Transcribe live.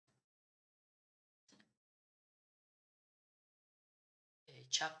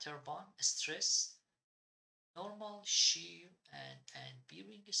chapter 1, stress, normal, shear, and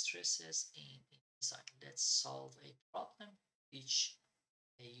bearing stresses in design. Let's solve a problem which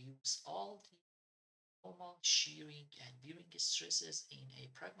use all the normal, shearing, and bearing stresses in a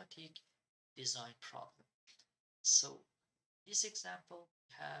pragmatic design problem. So this example,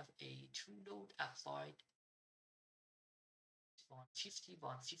 we have a two load applied 150,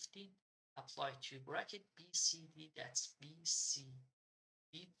 115 applied to bracket BCD, that's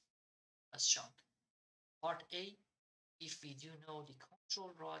BCD as shown. Part A, if we do know the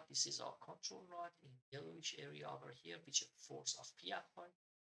control rod, this is our control rod in yellowish area over here, which is force of P applied.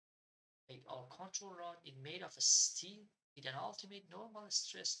 Our control rod is made of steel with an ultimate normal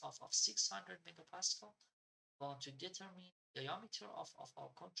stress of 600 megapascal. We want to determine the diameter of our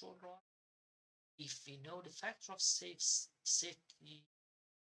control rod. If we know the factor of safety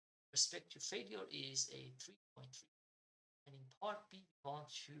respect to failure is a 3.3. And in part B, we want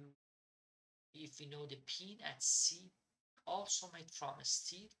to, if we know the pin at C, also made from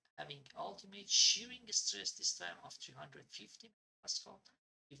steel, having ultimate shearing stress this time of 350 Pascal,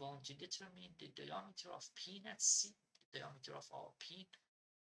 we want to determine the diameter of pin at C, the diameter of our pin,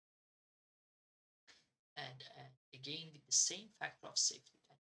 and again with the same factor of safety.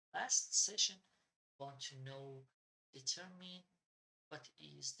 And last session, we want to know, determine what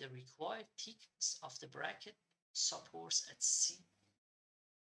is the required thickness of the bracket supports at C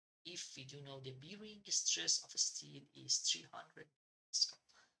if we do know the bearing stress of steel is 300 Pascal.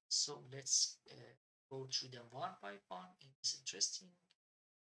 So let's go through them one by one in this interesting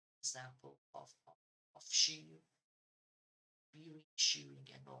example of shear, bearing, shearing,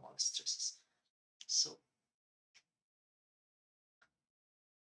 and normal stresses. So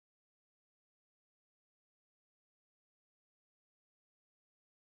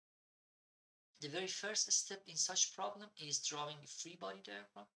the very first step in such problem is drawing a free body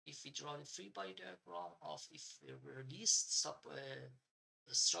diagram. If we draw the free body diagram of if we release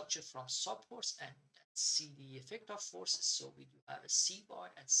structure from supports and see the effect of forces, so we do have a Cy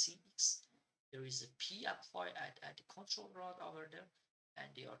and Cx. There is a P applied at the control rod over there, and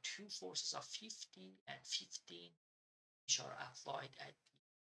there are two forces of 50 and 15 which are applied at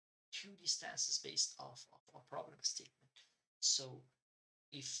the two distances based off of a problem statement. So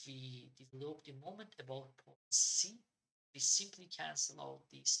if we develop the moment about point C, we simply cancel out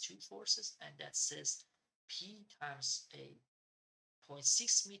these two forces, and that says P times a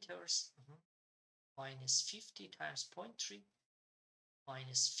 0.6 meters minus 50 times 0.3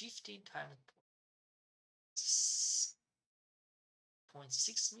 minus 15 times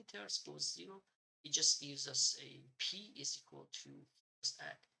 0.6 meters goes 0. It just gives us a P is equal to force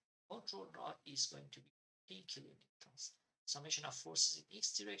at control rod is going to be 3 kilonewtons. Summation of forces in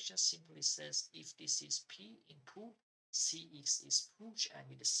x direction simply says if this is P in pull, Cx is push, and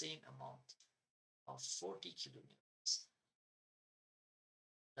with the same amount of 40 kilonewtons.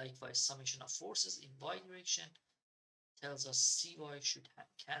 Likewise, summation of forces in y direction tells us Cy should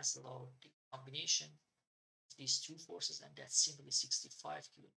cancel out the combination of these two forces, and that's simply 65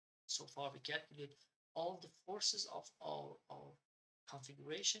 kilonewtons. So far, we calculate all the forces of our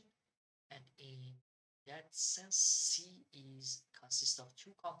configuration, and in that sense, C is consists of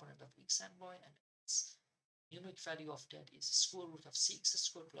two components of x and y, and its numeric value of that is square root of cx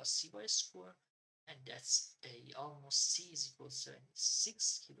squared plus cy squared, and that's almost C is equal to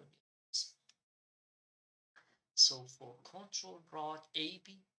 76 kilonewtons. So for control rod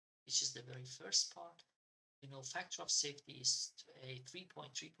AB, which is the very first part, you know factor of safety is a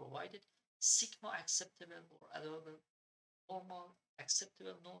 3.3 provided, sigma acceptable or allowable, normal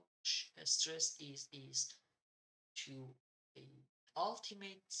acceptable normal stress is to a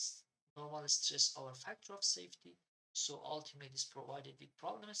ultimate normal stress over factor of safety. So ultimate is provided with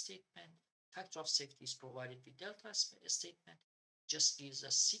problem statement, factor of safety is provided with delta statement, just gives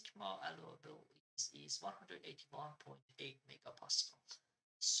us sigma allowable is 181.8 megapascal.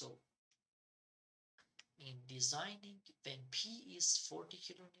 So in designing, when P is 40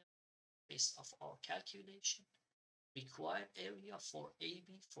 kilonewtons based of our calculation, required area for AB,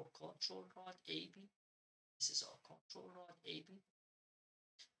 for control rod AB, this is our control rod AB,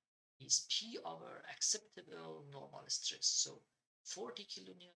 is P over acceptable normal stress. So 40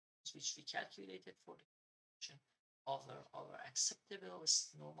 kilonewtons, which we calculated for the calculation, over our acceptable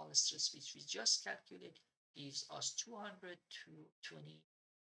normal stress, which we just calculated, gives us 200 to 20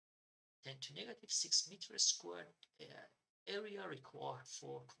 10 to negative 6 meters squared area required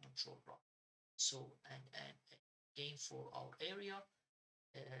for control rod. So, and again for our area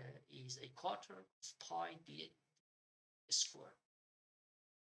is a quarter of pi d squared.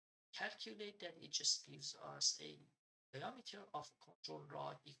 Calculate that, it just gives us a diameter of a control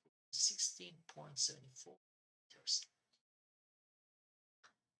rod equal to 16.74 meters.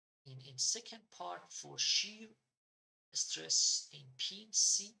 In second part, for shear stress in pin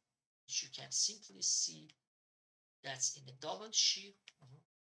C, which you can simply see that's in a double shear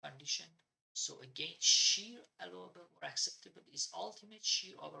condition. So again, shear allowable or acceptable is ultimate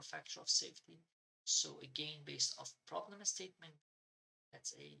shear over factor of safety. So again, based off problem statement,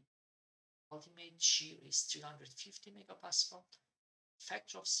 that's a ultimate shear is 350 megapascal.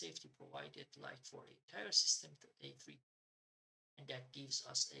 Factor of safety provided like for the entire system to A3, and that gives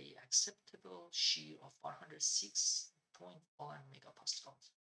us a acceptable shear of 106.1 megapascal.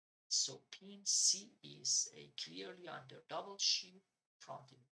 So pin C is a clearly under double shear from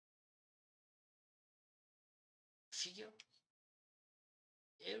the figure.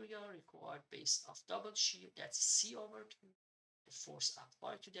 Area required based off double shear, that's C over 2. The force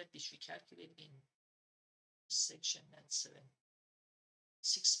applied to that, which we calculate in section and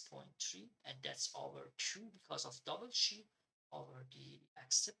 6.3, and that's over 2 because of double shear over the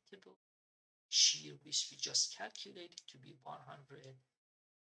acceptable shear, which we just calculated to be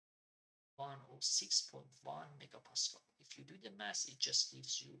 106.1 megapascal. If you do the math, it just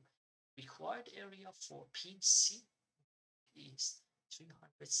gives you required area for pin C is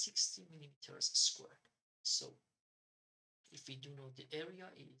 360 millimeters squared. So if we do know the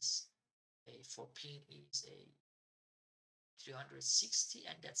area is for pin is a 360,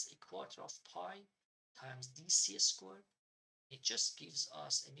 and that's a quarter of pi times dc squared, it just gives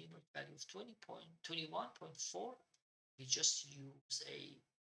us a numeric value of 21.4. We just use a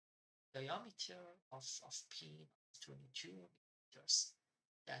diameter of pin of 22 millimeters.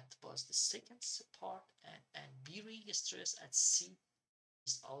 That was the second part, and bearing stress at C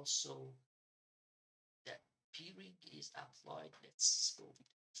is also that bearing is applied. Let's go with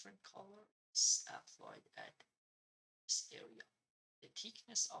a different color. It's applied at this area. The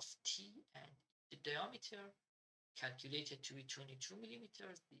thickness of T and the diameter calculated to be 22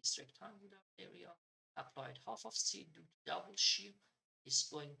 millimeters. This rectangular area applied half of C due to double shear is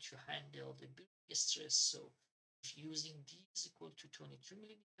going to handle the bearing stress. So if using D is equal to 22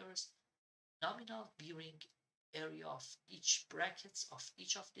 millimeters, nominal bearing area of each of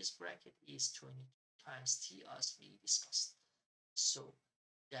these bracket is 22 times T as we discussed. So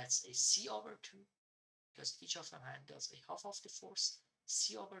that's a C over 2 because each of them handles a half of the force.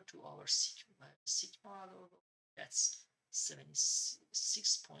 C over 2 over sigma that's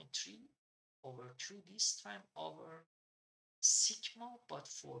 76.3 over 2 this time over sigma, but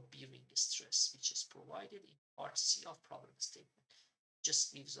for bearing stress, which is provided in part C of problem statement,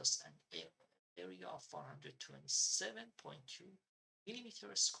 just gives us an area of 127.2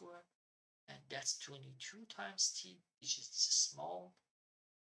 millimeters square, and that's 22 times T, which is a small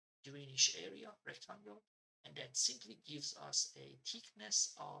greenish area rectangle, and that simply gives us a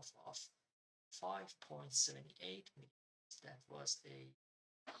thickness of 5.78 millimeters. That was a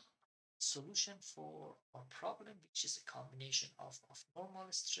solution for our problem, which is a combination of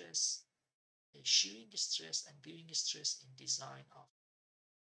normal stress, a shearing stress, and bearing stress in design of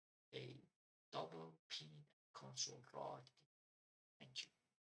a double pin control rod. Thank you.